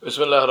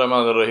Bismillah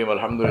ar-Rahman ar-Rahim.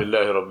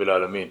 Alhamdulillahi Rabbil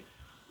Alameen.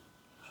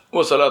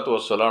 Wa salatu wa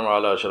salam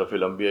ala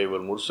ashrafil anbiya wal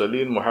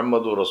mursaleen.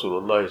 Muhammadur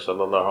Rasulullah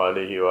sallallahu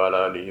alayhi wa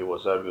ala alihi wa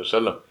sahbihi wa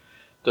sallam.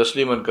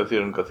 Tasliman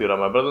kathiran kathira.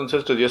 My brothers and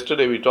sisters,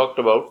 yesterday we talked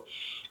about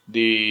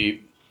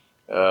the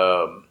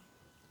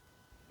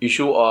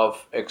issue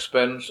of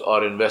expense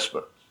or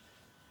investment.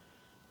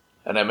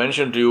 And I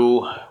mentioned to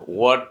you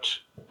what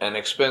an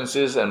expense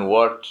is and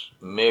what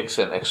makes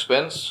an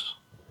expense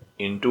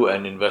into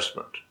an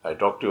investment. I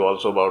talked to you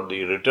also about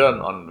the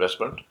return on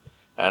investment,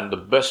 and the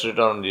best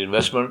return on the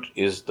investment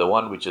is the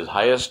one which is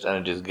highest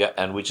and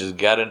which is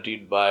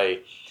guaranteed by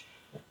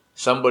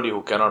somebody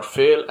who cannot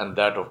fail, and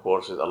that of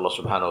course is Allah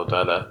subhanahu wa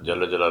ta'ala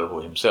Jalla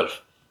Jalaluhu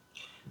himself.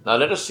 Now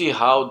let us see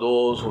how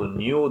those who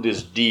knew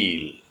this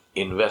deal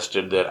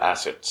invested their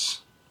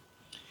assets.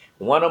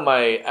 One of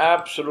my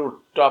absolute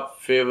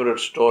top favorite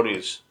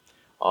stories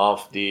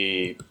of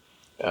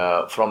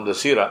from the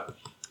Seerah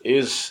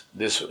is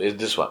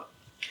this one.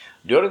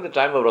 During the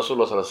time of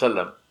Rasulullah sallallahu alaihi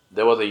wasallam,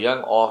 there was a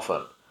young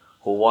orphan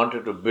who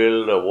wanted to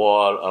build a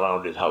wall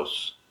around his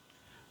house.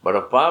 But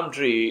a palm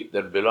tree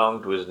that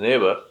belonged to his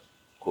neighbor,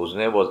 whose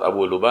name was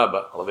Abu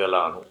Lubaba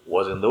radiallahu anhu,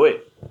 was in the way.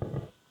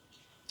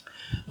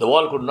 The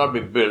wall could not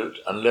be built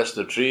unless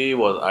the tree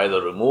was either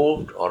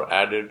removed or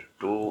added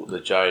to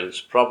the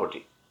child's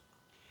property.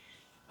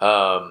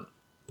 So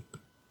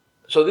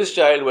this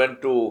child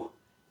went to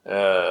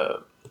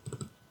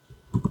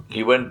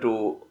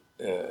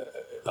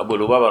Abu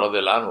Lubaba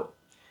radiallahu anhu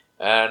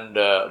and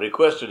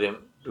requested him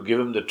to give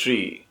him the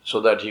tree so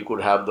that he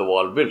could have the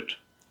wall built.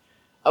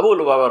 Abu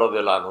Lubaba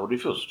radiallahu anhu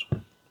refused.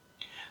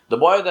 The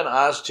boy then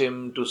asked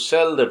him to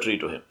sell the tree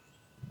to him.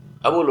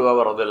 Abu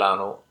Lubaba radiallahu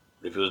anhu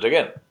refused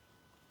again.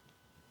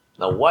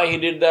 Now why he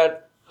did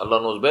that,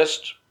 Allah knows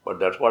best, but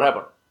that's what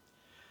happened.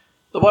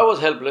 The boy was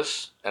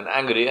helpless and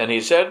angry, and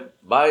he said,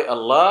 "By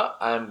Allah,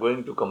 I am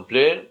going to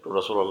complain to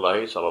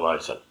Rasulullah sallallahu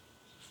alaihi wasallam."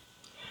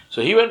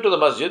 So he went to the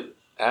masjid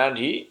and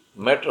he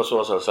met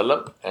Rasulullah sallallahu alaihi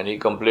wasallam and he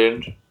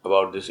complained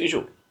about this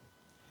issue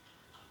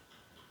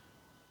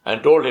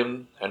and told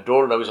Nabi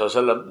sallallahu alaihi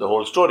wasallam the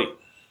whole story.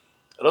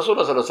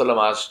 Rasulullah sallallahu alaihi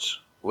wasallam asked,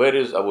 "Where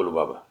is Abu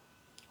Lubaba?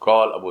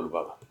 Call Abu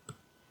Lubaba."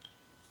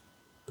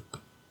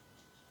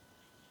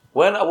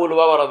 When Abu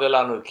Lubaba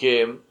radiallahu anhu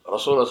came,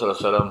 Rasulullah sallallahu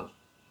alaihi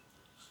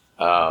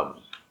wasallam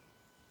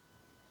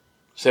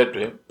said to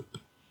him,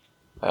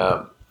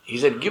 he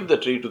said, "Give the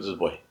tree to this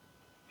boy.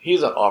 He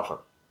is an orphan."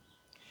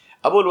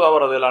 Abu Lubaba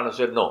radiallahu anhu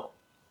said, "No,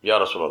 Ya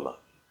Rasulullah,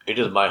 it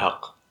is my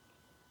haqq."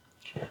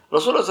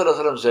 Rasulullah sallallahu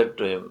alaihi wasallam said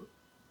to him,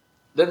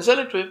 "Then sell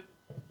it to him.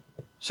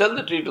 Sell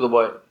the tree to the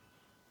boy.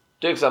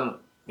 Take some,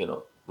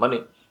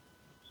 money."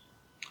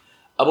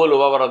 Abu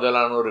Lubaba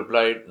radiallahu anhu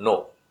replied,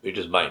 "No, it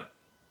is mine."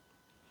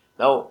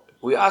 Now,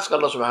 we ask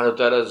Allah subhanahu wa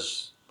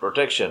ta'ala's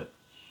protection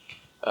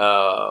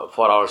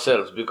for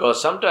ourselves, because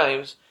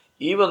sometimes,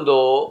 even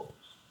though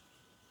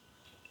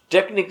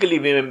technically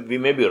we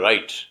may be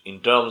right in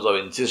terms of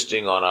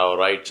insisting on our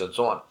rights and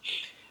so on,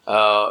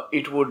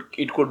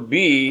 it could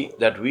be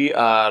that we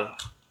are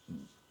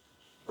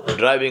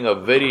driving a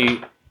very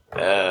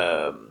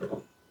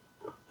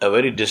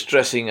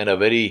distressing and a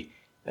very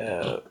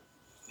a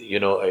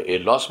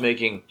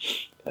loss-making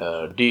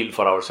deal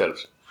for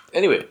ourselves.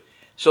 Anyway,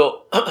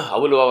 so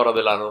Abu Lubaba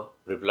radiallahu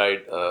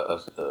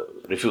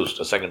anhu refused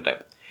a second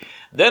time.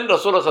 Then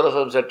Rasulullah sallallahu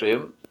alaihi wasallam said to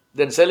him,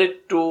 "Then sell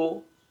it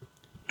to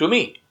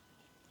me.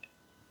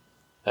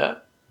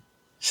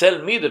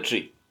 Sell me the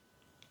tree."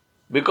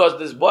 Because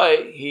this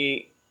boy,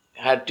 he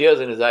had tears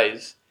in his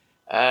eyes,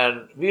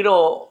 and we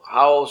know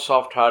how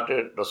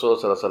soft-hearted Rasulullah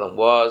sallallahu alaihi wasallam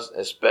was,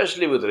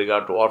 especially with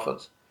regard to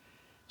orphans.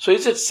 So he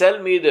said, "Sell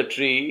me the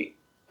tree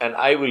and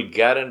I will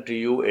guarantee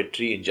you a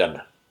tree in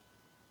Jannah."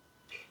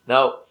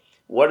 Now,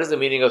 what is the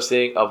meaning of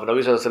Nabi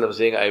sallallahu alaihi wasallam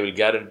saying, "I will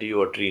guarantee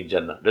you a tree in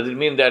Jannah"? Does it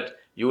mean that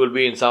you will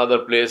be in some other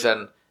place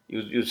and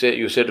you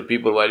say to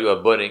people while you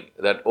are burning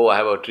that, "Oh, I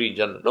have a tree in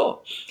Jannah"?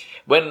 No.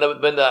 When the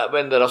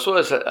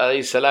Rasulullah sallallahu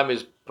alaihi wasallam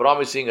is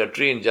promising a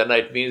tree in Jannah,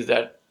 it means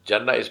that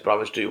Jannah is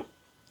promised to you.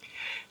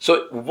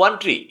 So one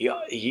tree,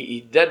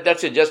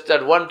 that's it. Just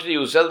that one tree,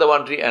 you sell the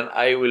one tree, and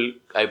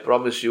I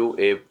promise you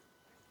a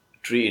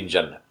tree in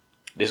Jannah.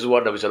 This is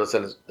what Nabi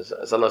sallallahu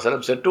alaihi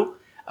wasallam said to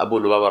Abu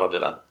Lubaba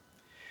radiallahu anhu.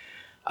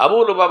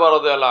 Abu Lubaba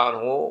radiallahu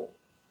anhu,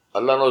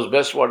 Allah knows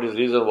best what his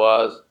reason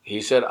was.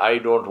 He said, "I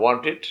don't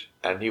want it,"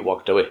 and he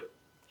walked away.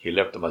 He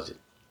left the masjid.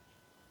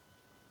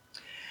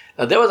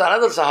 Now there was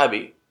another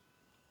Sahabi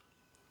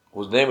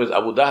whose name is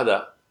Abu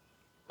Dahda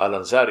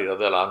al-Ansari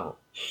radiallahu anhu,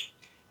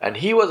 and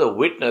he was a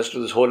witness to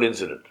this whole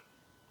incident.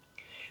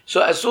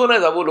 So as soon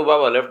as Abu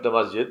Lubaba left the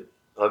masjid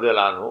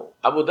radiallahu anhu,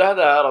 Abu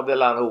Dahda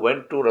radiallahu anhu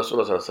went to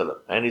Rasulullah sallallahu alaihi wasallam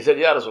and he said,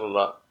 "Ya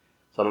Rasulullah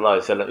sallallahu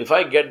alaihi wasallam, if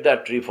I get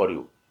that tree for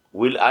you,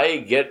 will I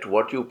get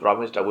what you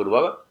promised Abu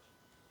Lubaba?"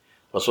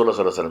 Rasulullah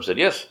sallallahu alaihi wasallam said,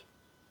 "Yes."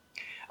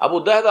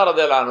 Abu Dahda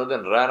radiallahu anhu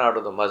then ran out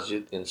of the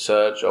masjid in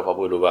search of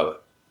Abu Lubaba.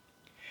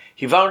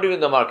 He found him in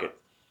the market.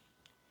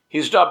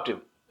 He stopped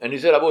him and he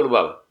said, "Abu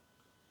Lubaba,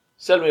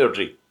 sell me your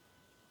tree."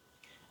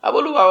 Abu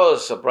Lubaba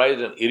was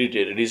surprised and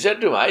irritated. He said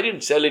to him, "I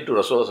didn't sell it to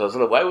Rasulullah sallallahu alaihi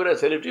wasallam. Why would I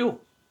sell it to you?"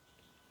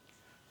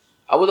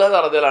 Abu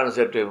Darda radiallahu anhu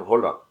said to him,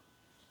 hold on.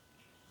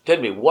 Tell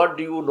me, what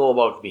do you know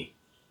about me?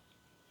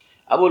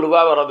 Abu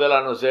Lubaba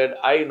radiallahu anhu said,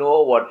 I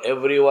know what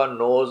everyone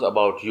knows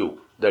about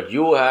you, that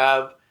you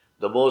have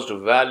the most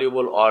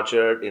valuable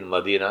orchard in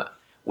Medina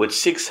with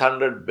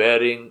 600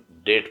 bearing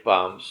date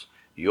palms,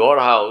 your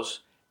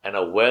house and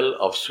a well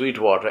of sweet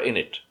water in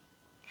it.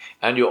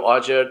 And your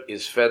orchard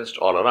is fenced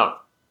all around.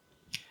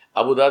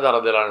 Abu Darda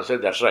radiallahu anhu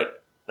said, that's right.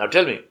 Now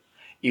tell me,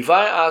 if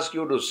I ask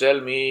you to sell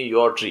me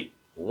your tree,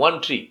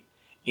 one tree,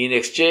 in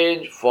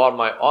exchange for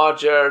my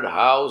orchard,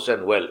 house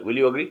and well, will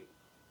you agree?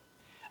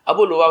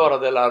 Abu Lubaba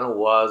radiallahu anhu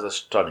was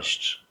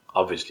astonished,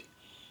 obviously.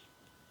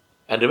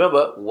 And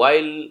remember,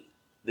 while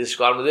this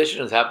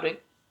conversation is happening,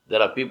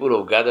 there are people who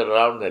have gathered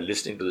around and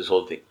listening to this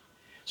whole thing.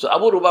 So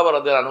Abu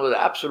Lubaba radiallahu anhu was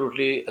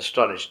absolutely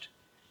astonished.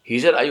 He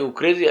said, are you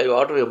crazy? Are you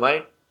out of your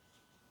mind?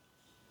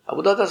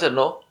 Abu Darda said,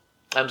 no,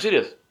 I'm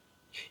serious.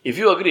 If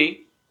you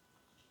agree,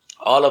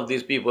 all of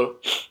these people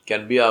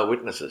can be our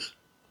witnesses.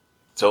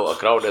 So a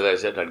crowd, as I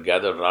said, had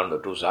gathered around the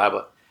two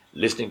Sahaba,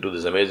 listening to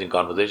this amazing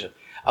conversation.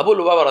 Abu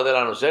Lubaba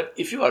radiallahu anhu said,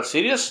 if you are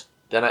serious,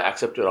 then I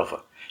accept your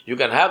offer. You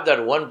can have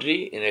that one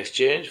tree in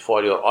exchange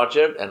for your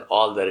orchard and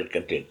all that it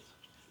contains.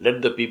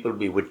 Let the people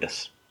be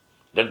witness.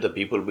 Let the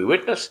people be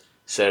witness,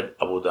 said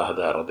Abu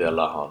Darda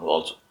radiallahu anhu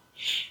also.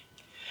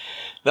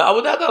 Now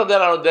Abu Darda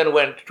radiallahu anhu then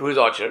went to his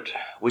orchard,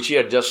 which he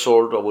had just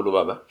sold to Abu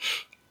Lubaba,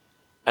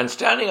 and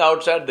standing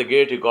outside the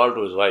gate, he called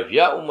to his wife,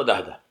 Ya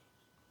Darda,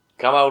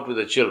 come out with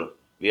the children.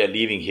 We are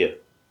leaving here.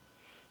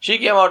 She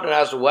came out and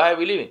asked, why are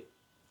we leaving?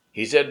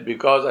 He said,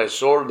 because I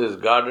sold this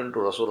garden to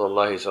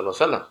Rasulullah sallallahu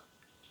alaihi wasallam.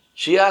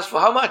 She asked,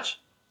 for how much?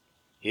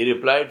 He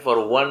replied,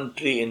 for one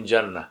tree in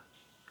Jannah.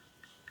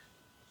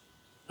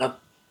 Now,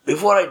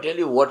 before I tell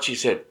you what she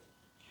said,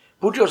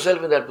 put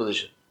yourself in that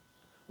position.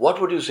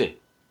 What would you say?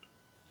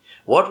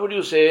 What would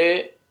you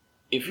say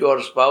if your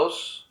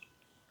spouse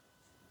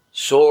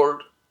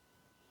sold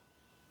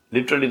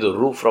literally the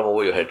roof from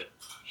over your head?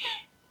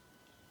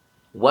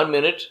 1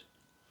 minute,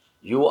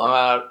 you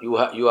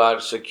are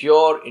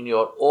secure in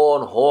your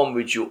own home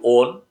which you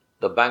own.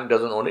 The bank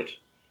doesn't own it.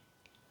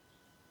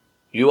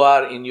 You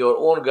are in your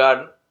own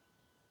garden.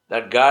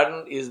 That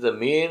garden is the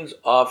means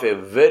of a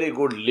very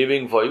good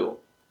living for you.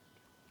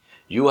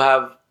 You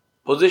have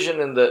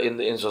position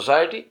in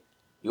society.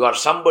 You are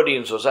somebody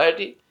in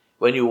society.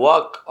 When you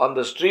walk on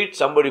the street,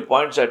 somebody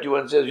points at you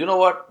and says, you know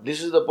what,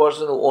 this is the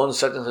person who owns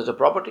such and such a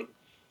property.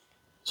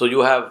 So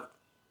you have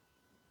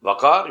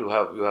waqar,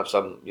 you have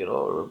some,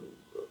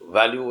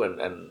 value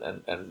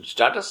and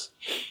status.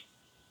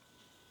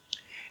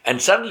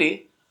 And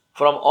suddenly,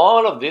 from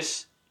all of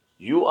this,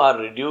 you are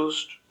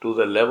reduced to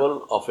the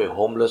level of a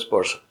homeless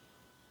person.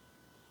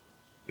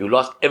 You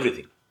lost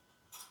everything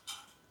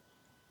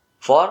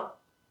for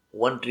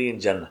one tree in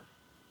Jannah.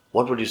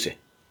 What would you say?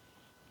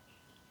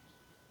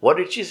 What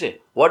did she say?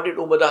 What did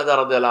Darda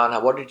radiallahu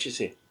anha, what did she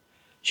say?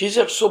 She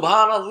said,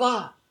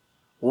 Subhanallah,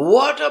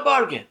 what a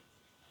bargain.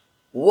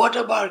 What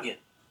a bargain.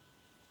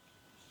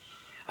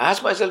 I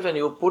ask myself, when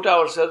you put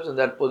ourselves in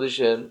that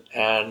position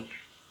and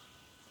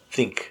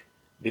think,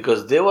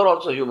 because they were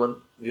also human,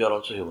 we are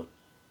also human.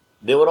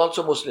 They were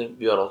also Muslim,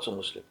 we are also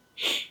Muslim.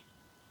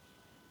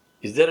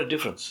 Is there a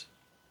difference?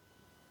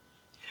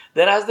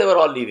 Then as they were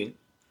all leaving,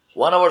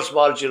 one of our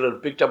small children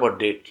picked up a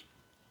date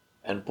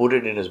and put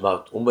it in his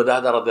mouth.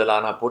 Darda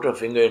radiallahu anha put her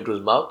finger into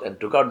his mouth and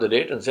took out the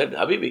date and said,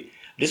 Habibi,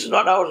 this is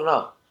not ours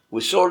now.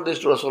 We sold this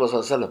to Rasulullah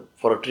sallallahu alaihi wasallam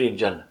for a tree in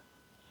Jannah.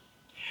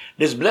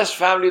 This blessed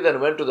family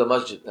then went to the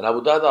masjid, and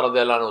Abu Darda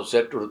radiallahu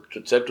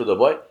anhu said to the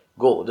boy,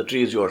 go, the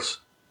tree is yours.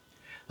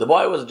 The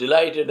boy was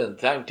delighted and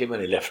thanked him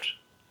and he left.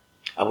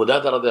 Abu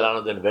Darda radiallahu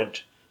anhu then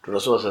went to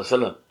Rasulullah sallallahu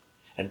alaihi wasallam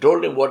and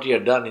told him what he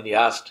had done, and he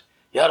asked,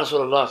 Ya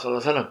Rasulullah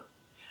sallallahu alaihi wasallam,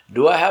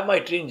 do I have my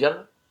tree in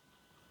Jannah?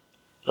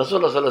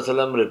 Rasulullah sallallahu alaihi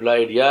wasallam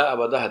replied, Ya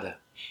Abu Darda,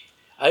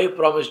 I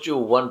promised you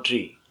one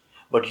tree,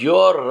 but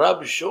your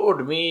Rabb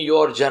showed me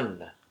your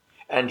Jannah,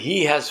 and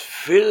he has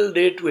filled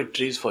it with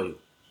trees for you.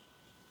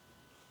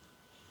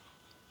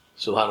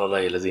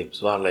 Subhanallah al-Azim,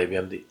 Subhanallah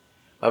bihamdi.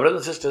 My brothers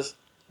and sisters,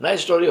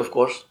 nice story of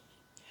course,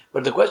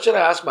 but the question I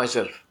ask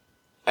myself,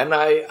 and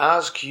I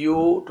ask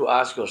you to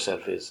ask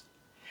yourself is,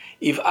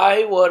 if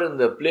I were in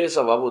the place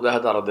of Abu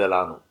Darda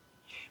radiallahu anhu,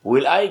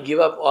 will I give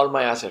up all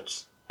my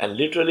assets and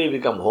literally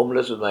become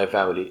homeless with my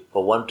family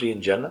for one tree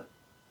in Jannah?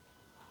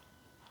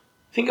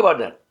 Think about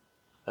that.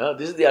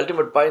 This is the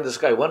ultimate pie in the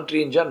sky, one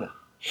tree in Jannah.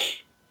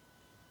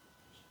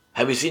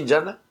 Have you seen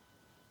Jannah?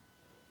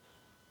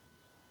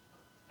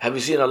 Have you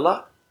seen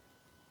Allah?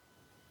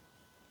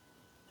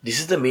 This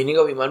is the meaning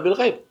of Iman bil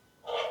Ghaib.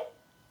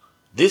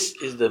 This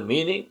is the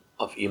meaning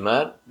of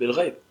Iman bil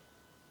Ghaib.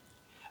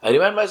 I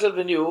remind myself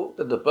and you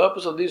that the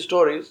purpose of these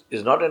stories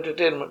is not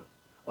entertainment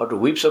or to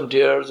weep some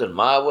tears and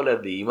marvel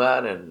at the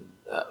Iman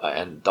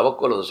and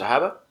tawakkul of the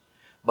Sahaba,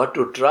 but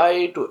to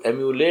try to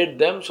emulate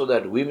them so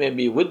that we may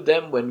be with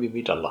them when we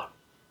meet Allah.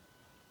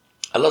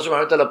 Allah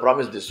subhanahu wa ta'ala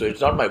promised this, so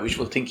it's not my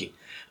wishful thinking.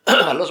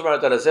 Allah subhanahu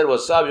wa ta'ala said,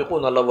 وَالسَّابِقُونَ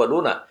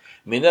الْأَوَّلُونَ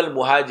مِنَ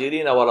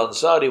الْمُهَاجِرِينَ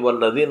وَالْأَنصَارِ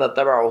وَالَّذِينَ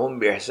تَبَعُهُمْ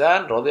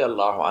بِإِحْسَانٍ رَضِيَ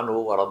اللَّهُ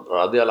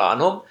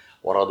عَنْهُمْ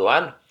وَرَضُوا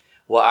عَنْهُ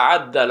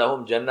وَأَعَدَّ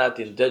لَهُمْ جَنَّاتٍ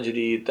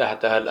تَجْرِي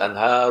تَحْتَهَا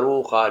الْأَنْهَارُ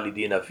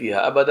خَالِدِينَ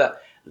فِيهَا أَبَدًا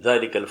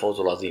ذَلِكَ الْفَوْزُ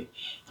الْعَظِيمُ.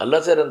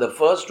 Allah said, and the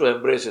first to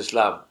embrace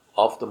Islam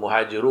of the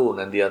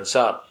Muhajirun and the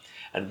Ansar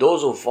and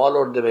those who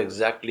followed them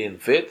exactly in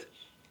faith,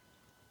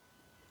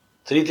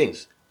 three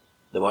things.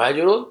 The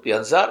Muhajirun, the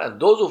Ansar, and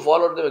those who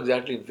followed them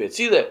exactly in faith.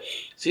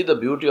 See the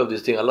beauty of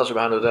this thing. Allah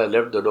subhanahu wa ta'ala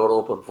left the door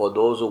open for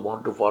those who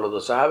want to follow the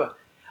Sahaba.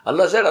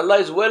 Allah said Allah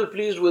is well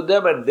pleased with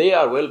them and they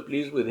are well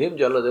pleased with Him,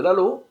 Jalla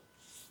Jalaluhu.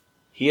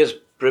 He has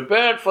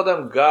prepared for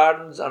them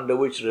gardens under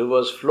which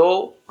rivers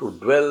flow to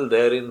dwell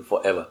therein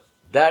forever.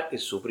 That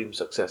is supreme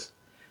success.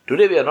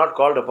 Today we are not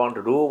called upon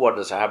to do what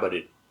the Sahaba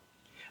did.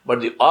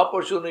 But the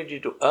opportunity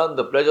to earn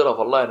the pleasure of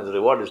Allah and His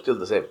reward is still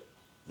the same.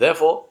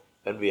 Therefore,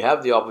 when we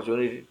have the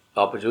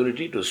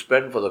opportunity to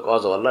spend for the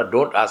cause of Allah,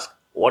 don't ask,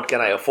 what can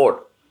I afford?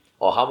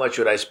 Or how much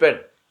should I spend?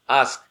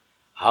 Ask,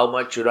 how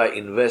much should I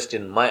invest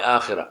in my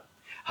akhirah?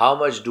 How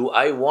much do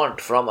I want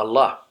from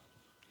Allah?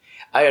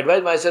 I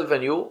advise myself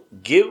and you,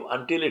 give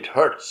until it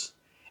hurts.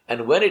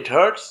 And when it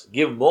hurts,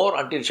 give more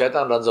until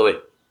shaitan runs away.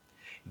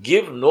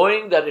 Give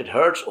knowing that it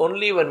hurts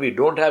only when we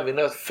don't have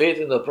enough faith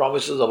in the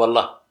promises of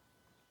Allah.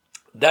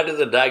 That is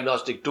a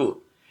diagnostic tool.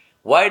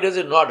 Why does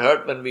it not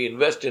hurt when we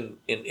invest in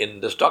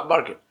the stock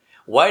market?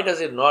 Why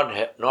does it not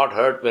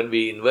hurt when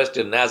we invest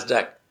in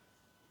NASDAQ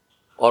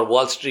or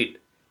Wall Street?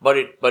 But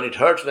it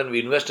hurts when we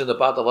invest in the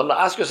path of Allah.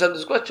 Ask yourself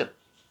this question.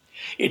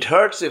 It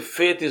hurts if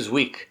faith is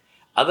weak.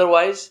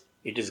 Otherwise,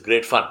 it is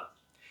great fun.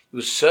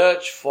 You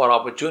search for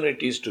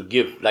opportunities to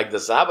give, like the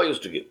Sahaba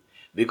used to give,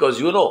 because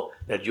you know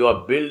that you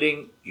are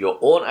building your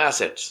own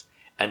assets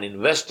and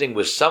investing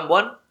with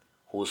someone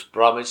whose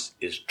promise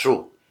is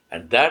true.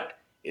 And that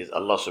is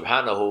Allah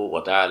subhanahu wa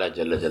ta'ala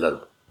jalla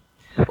jalaluhu.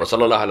 Wa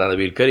sallallahu ala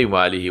nabiyil kareem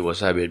wa alihi wa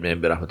sahbihi ajma'in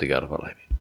bi rahmatika ya rabbal alamin.